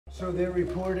So they're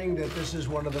reporting that this is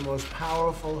one of the most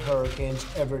powerful hurricanes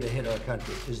ever to hit our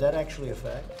country. Is that actually a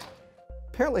fact?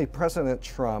 Apparently, President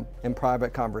Trump, in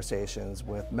private conversations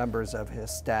with members of his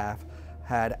staff,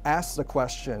 had asked the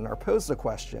question or posed the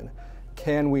question,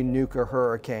 can we nuke a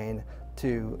hurricane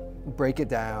to break it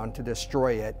down, to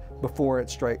destroy it before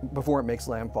it makes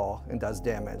landfall and does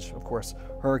damage? Of course,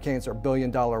 hurricanes are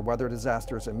billion-dollar weather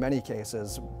disasters in many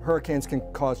cases. Hurricanes can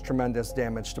cause tremendous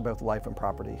damage to both life and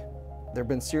property. There have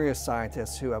been serious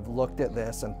scientists who have looked at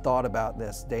this and thought about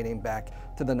this dating back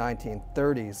to the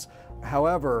 1930s.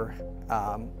 However,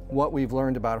 what we've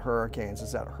learned about hurricanes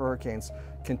is that hurricanes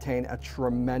contain a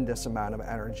tremendous amount of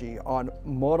energy on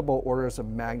multiple orders of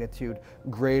magnitude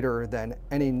greater than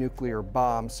any nuclear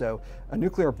bomb. So a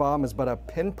nuclear bomb is but a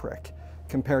pinprick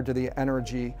compared to the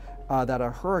energy that a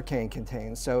hurricane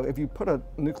contains. So if you put a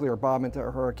nuclear bomb into a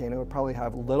hurricane, it would probably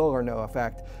have little or no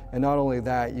effect. And not only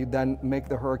that, you'd then make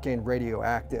the hurricane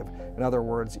radioactive. In other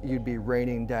words, you'd be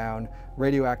raining down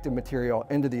radioactive material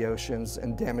into the oceans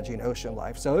and damaging ocean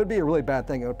life. So it would be a really bad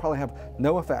thing. It would probably have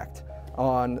no effect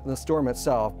on the storm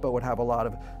itself, but would have a lot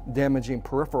of damaging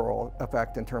peripheral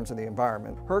effect in terms of the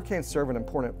environment. Hurricanes serve an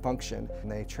important function,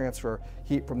 and they transfer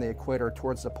heat from the equator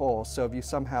towards the poles. So if you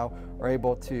somehow are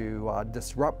able to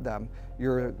disrupt them,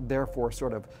 you're therefore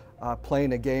sort of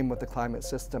playing a game with the climate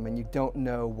system, and you don't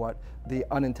know what the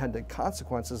unintended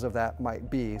consequences of that might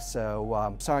be.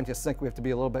 So scientists think we have to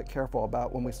be a little bit careful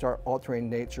about when we start altering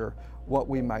nature, what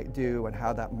we might do and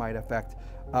how that might affect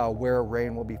where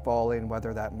rain will be falling,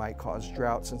 whether that might cause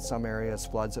droughts in some areas,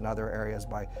 floods in other areas,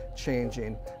 by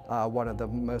changing one of the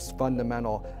most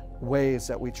fundamental ways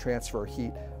that we transfer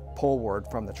heat poleward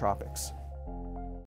from the tropics.